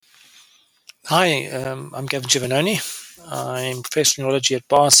Hi, I'm Gavin Giovannoni. I'm Professor of Neurology at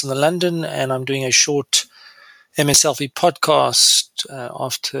Bath in London, and I'm doing a short MSLV podcast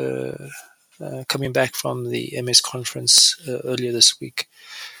after coming back from the MS conference earlier this week,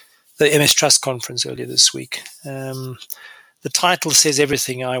 the MS Trust conference earlier this week. The title says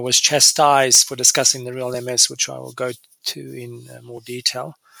everything. I was chastised for discussing the real MS, which I will go to in more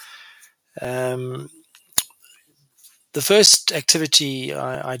detail. The first activity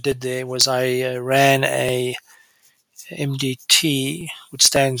I did there was I ran a MDT,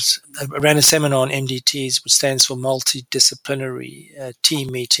 ran a seminar on MDTs, which stands for multidisciplinary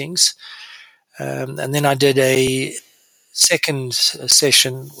team meetings. And then I did a second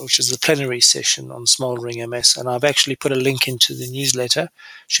session, which is the plenary session on smoldering MS. And I've actually put a link into the newsletter,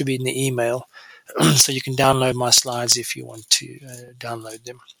 should be in the email, so you can download my slides if you want to download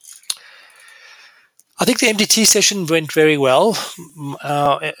them. I think the MDT session went very well.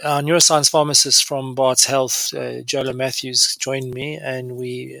 Our neuroscience pharmacist from Bart's Health, Jola Matthews, joined me, and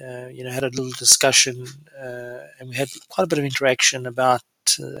we, had a little discussion, and we had quite a bit of interaction about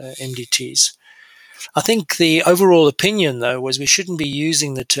MDTs. I think the overall opinion, though, was we shouldn't be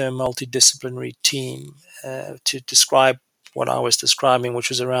using the term multidisciplinary team to describe what I was describing, which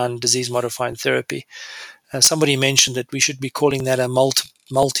was around disease-modifying therapy. Somebody mentioned that we should be calling that a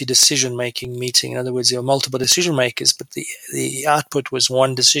multi-decision-making meeting. In other words, there are multiple decision makers, but the output was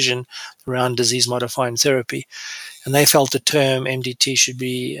one decision around disease-modifying therapy. And they felt the term MDT should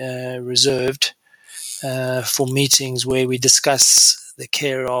be reserved for meetings where we discuss the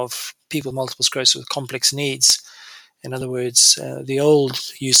care of people with multiple sclerosis with complex needs. In other words, the old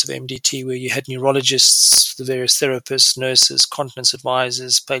use of MDT, where you had neurologists, the various therapists, nurses, continence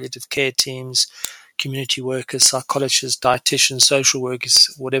advisors, palliative care teams, community workers, psychologists, dietitians, social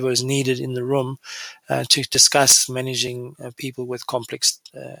workers, whatever is needed in the room to discuss managing people with complex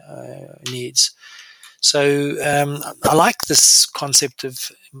needs. So I like this concept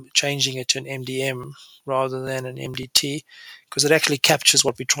of changing it to an MDM rather than an MDT, because it actually captures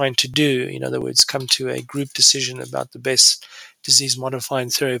what we're trying to do. In other words, come to a group decision about the best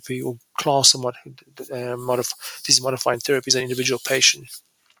disease-modifying therapy or class of disease-modifying therapies an individual patient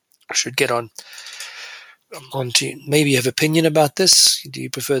should get on to. Maybe you have opinion about this. Do you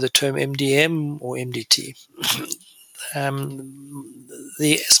prefer the term MDM or MDT?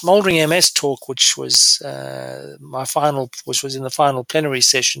 The smoldering MS talk, which was which was in the final plenary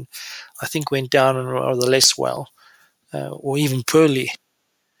session, I think went down rather less well, or even poorly.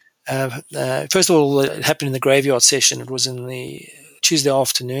 First of all, it happened in the graveyard session. It was in the Tuesday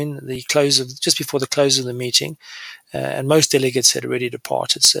afternoon, just before the close of the meeting, and most delegates had already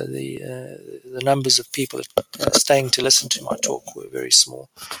departed. So the numbers of people staying to listen to my talk were very small.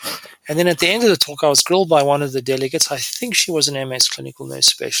 And then at the end of the talk, I was grilled by one of the delegates. I think she was an MS clinical nurse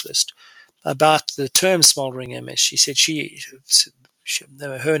specialist, about the term smoldering MS. She said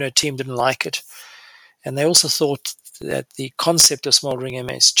her and her team didn't like it, and they also thought that the concept of smoldering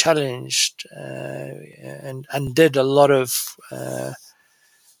MS challenged and undid a lot of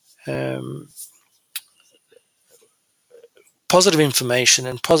positive information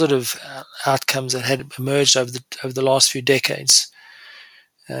and positive outcomes that had emerged over the last few decades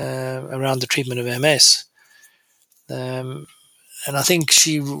around the treatment of MS. And I think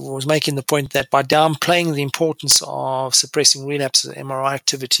she was making the point that by downplaying the importance of suppressing relapse of MRI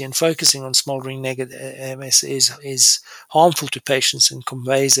activity and focusing on smoldering MS is harmful to patients and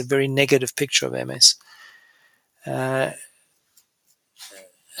conveys a very negative picture of MS. And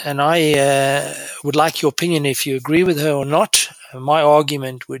I would like your opinion if you agree with her or not. My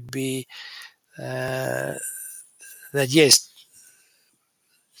argument would be that yes,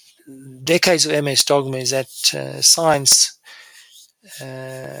 decades of MS dogma is that science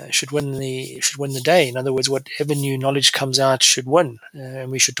should win the day. In other words, whatever new knowledge comes out should win,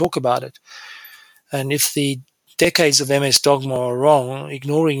 and we should talk about it. And if the decades of MS dogma are wrong,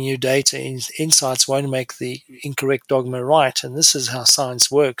 ignoring new data insights won't make the incorrect dogma right. And this is how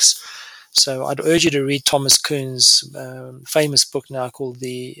science works. So I'd urge you to read Thomas Kuhn's famous book now called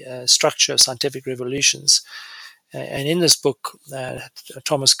The Structure of Scientific Revolutions. And in this book,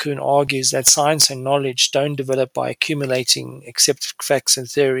 Thomas Kuhn argues that science and knowledge don't develop by accumulating accepted facts and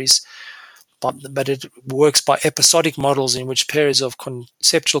theories, but it works by episodic models in which periods of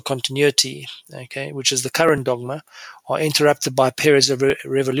conceptual continuity, which is the current dogma, are interrupted by periods of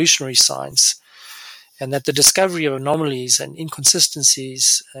revolutionary science, and that the discovery of anomalies and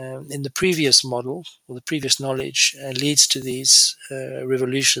inconsistencies in the previous model or the previous knowledge leads to these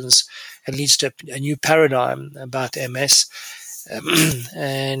revolutions and leads to a new paradigm about MS.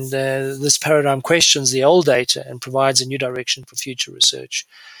 And this paradigm questions the old data and provides a new direction for future research.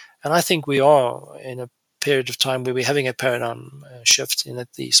 And I think we are in a period of time where we're having a paradigm shift in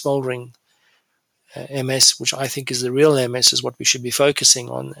that the smoldering MS, which I think is the real MS, is what we should be focusing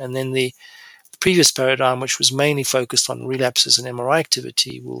on. And then the previous paradigm, which was mainly focused on relapses and MRI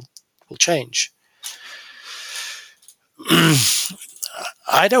activity, will change.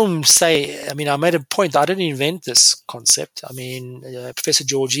 I don't say, I mean, I made a point, I didn't invent this concept. I mean, Professor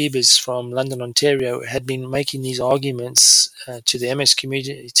George Ebers from London, Ontario, had been making these arguments to the MS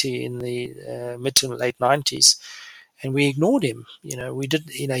community in the mid to late 90s, and we ignored him.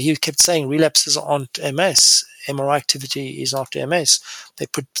 He kept saying relapses aren't MS, MRI activity is not MS. They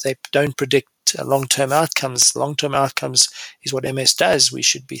don't predict long-term outcomes. Long-term outcomes is what MS does. We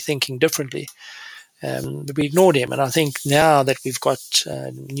should be thinking differently. But we ignored him. And I think now that we've got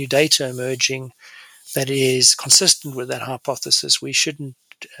new data emerging that is consistent with that hypothesis, we shouldn't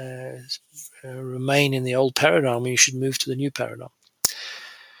remain in the old paradigm. We should move to the new paradigm.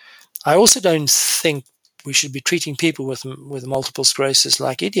 I also don't think we should be treating people with multiple sclerosis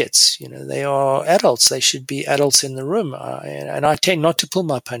like idiots. They are adults. They should be adults in the room. And I tend not to pull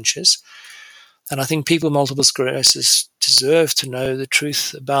my punches. And I think people with multiple sclerosis deserve to know the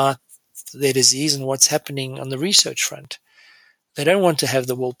truth about their disease and what's happening on the research front. They don't want to have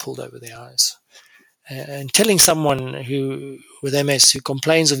the wool pulled over their eyes. And telling someone with MS who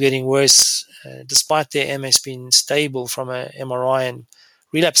complains of getting worse, despite their MS being stable from an MRI and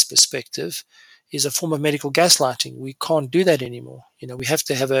relapse perspective, is a form of medical gaslighting. We can't do that anymore. We have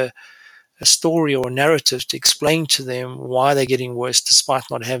to have a story or a narrative to explain to them why they're getting worse despite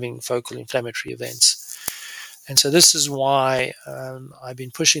not having focal inflammatory events. And so this is why I've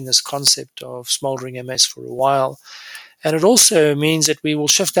been pushing this concept of smoldering MS for a while. And it also means that we will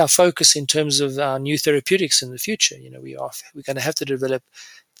shift our focus in terms of our new therapeutics in the future. We're going to have to develop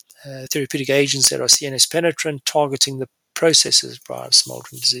therapeutic agents that are CNS penetrant, targeting the processes that drive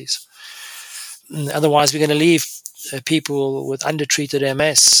smoldering disease. Otherwise, we're going to leave people with undertreated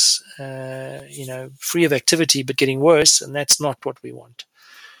MS, free of activity but getting worse, and that's not what we want.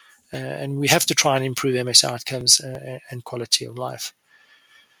 And we have to try and improve MS outcomes and quality of life.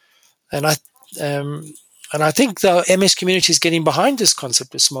 And I think the MS community is getting behind this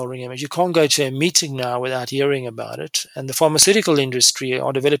concept of smoldering MS. You can't go to a meeting now without hearing about it. And the pharmaceutical industry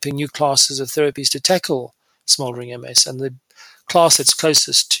are developing new classes of therapies to tackle smoldering MS. And the class that's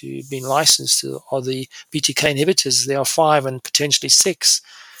closest to being licensed are the BTK inhibitors. There are 5 and potentially 6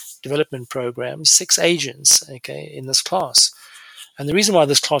 development programs, 6 agents, in this class. And the reason why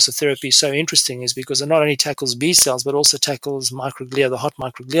this class of therapy is so interesting is because it not only tackles B cells, but also tackles microglia, the hot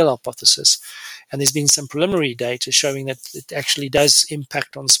microglial hypothesis. And there's been some preliminary data showing that it actually does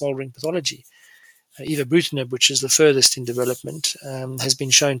impact on smoldering pathology. Evobrutinib, which is the furthest in development, has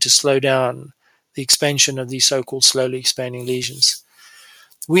been shown to slow down the expansion of these so-called slowly expanding lesions.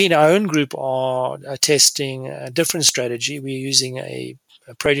 We in our own group are testing a different strategy. We're using a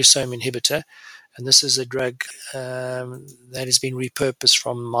proteasome inhibitor, and this is a drug that has been repurposed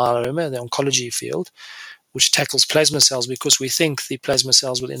from myeloma, the oncology field, which tackles plasma cells because we think the plasma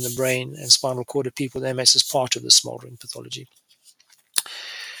cells within the brain and spinal cord of people with MS is part of the smoldering pathology.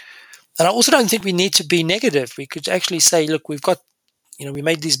 And I also don't think we need to be negative. We could actually say, look, we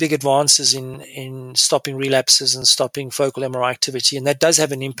made these big advances in stopping relapses and stopping focal MRI activity, and that does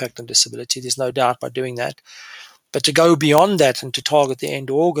have an impact on disability. There's no doubt by doing that. But to go beyond that and to target the end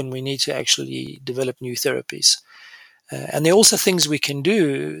organ, we need to actually develop new therapies. And there are also things we can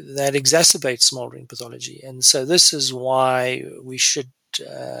do that exacerbate smoldering pathology. And so this is why we should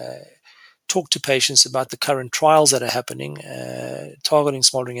talk to patients about the current trials that are happening, targeting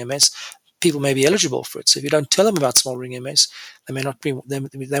smoldering MS. People may be eligible for it. So if you don't tell them about smoldering MS,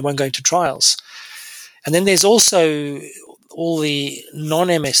 they won't go into trials. And then there's also all the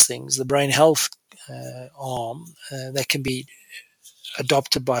non-MS things, the brain health arm that can be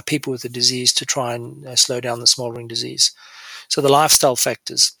adopted by people with the disease to try and slow down the smoldering disease. So the lifestyle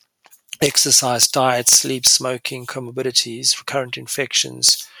factors, exercise, diet, sleep, smoking, comorbidities, recurrent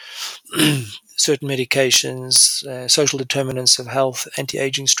infections, certain medications, social determinants of health,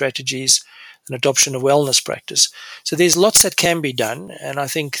 anti-aging strategies, and adoption of wellness practice. So there's lots that can be done, and I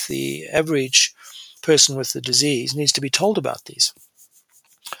think the average person with the disease needs to be told about these.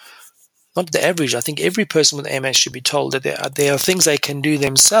 Not the average. I think every person with MS should be told that there are things they can do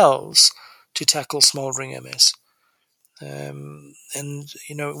themselves to tackle smoldering MS. And,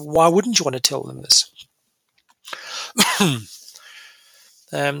 why wouldn't you want to tell them this?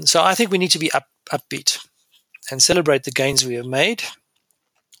 So I think we need to be upbeat and celebrate the gains we have made,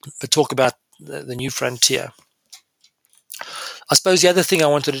 but talk about the new frontier. I suppose the other thing I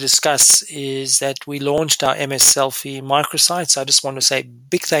wanted to discuss is that we launched our MS Selfie microsites. I just want to say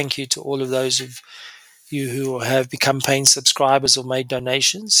big thank you to all of those of you who have become paying subscribers or made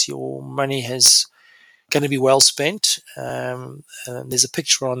donations. Your money is going to be well spent. There's a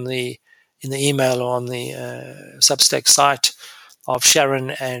picture on the in the email or on the Substack site of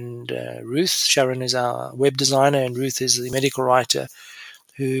Sharon and Ruth. Sharon is our web designer, and Ruth is the medical writer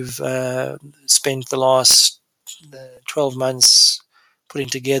who've spent the last 12 months putting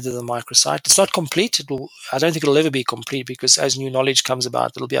together the microsite. It's not complete. I don't think it'll ever be complete because as new knowledge comes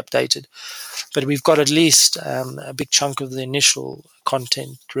about, it'll be updated. But we've got at least a big chunk of the initial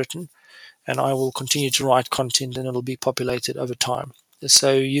content written, and I will continue to write content, and it'll be populated over time.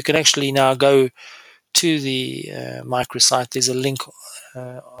 So you can actually now go to the microsite. There's a link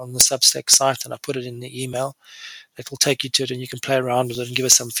on the Substack site, and I put it in the email. It will take you to it, and you can play around with it and give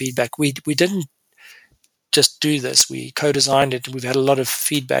us some feedback. We didn't just do this. We co-designed it. We've had a lot of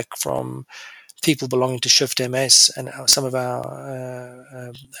feedback from people belonging to Shift MS and some of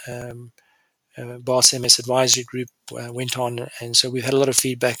our Boss MS advisory group went on, and so we've had a lot of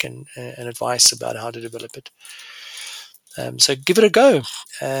feedback and advice about how to develop it. So give it a go,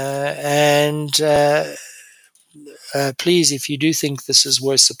 and please, if you do think this is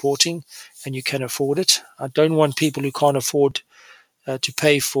worth supporting and you can afford it, I don't want people who can't afford to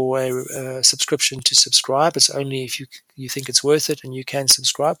pay for a subscription to subscribe. It's only if you think it's worth it and you can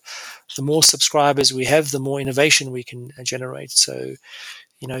subscribe. The more subscribers we have, the more innovation we can generate. So,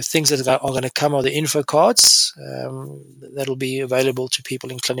 things that are going to come are the info cards that'll be available to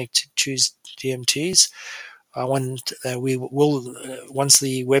people in clinic to choose DMTs. We will once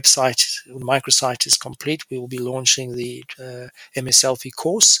the website, the microsite is complete, we will be launching the MS Selfie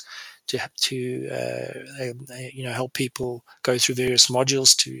course to help people go through various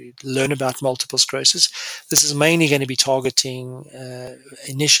modules to learn about multiple sclerosis. This is mainly going to be targeting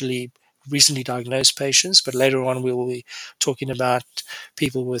initially recently diagnosed patients, but later on we will be talking about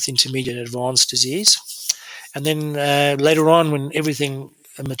people with intermediate and advanced disease. And then later on, when everything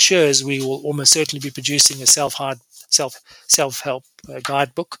matures, we will almost certainly be producing a self-help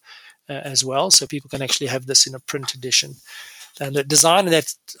guidebook as well, so people can actually have this in a print edition. And the design of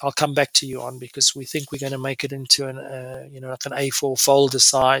that I'll come back to you on, because we think we're going to make it into an like an A4 folder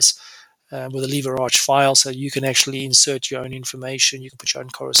size with a lever arch file, so you can actually insert your own information. You can put your own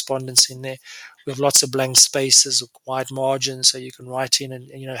correspondence in there. We have lots of blank spaces, wide margins, so you can write in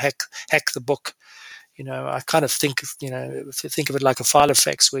and hack the book. I kind of think if you think of it like a file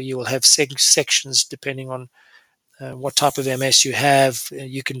effects, where you will have sections depending on what type of MS you have.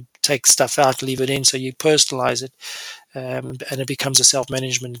 You can take stuff out, leave it in, so you personalize it, and it becomes a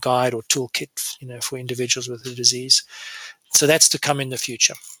self-management guide or toolkit, for individuals with the disease. So that's to come in the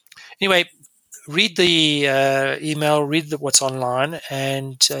future. Anyway, read the email, read what's online,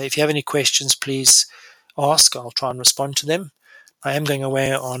 and if you have any questions, please ask. I'll try and respond to them. I am going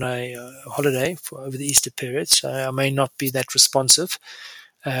away on a holiday over the Easter period, so I may not be that responsive.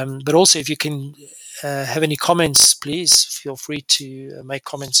 But also, if you can have any comments, please feel free to make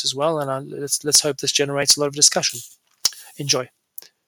comments as well. And let's hope this generates a lot of discussion. Enjoy.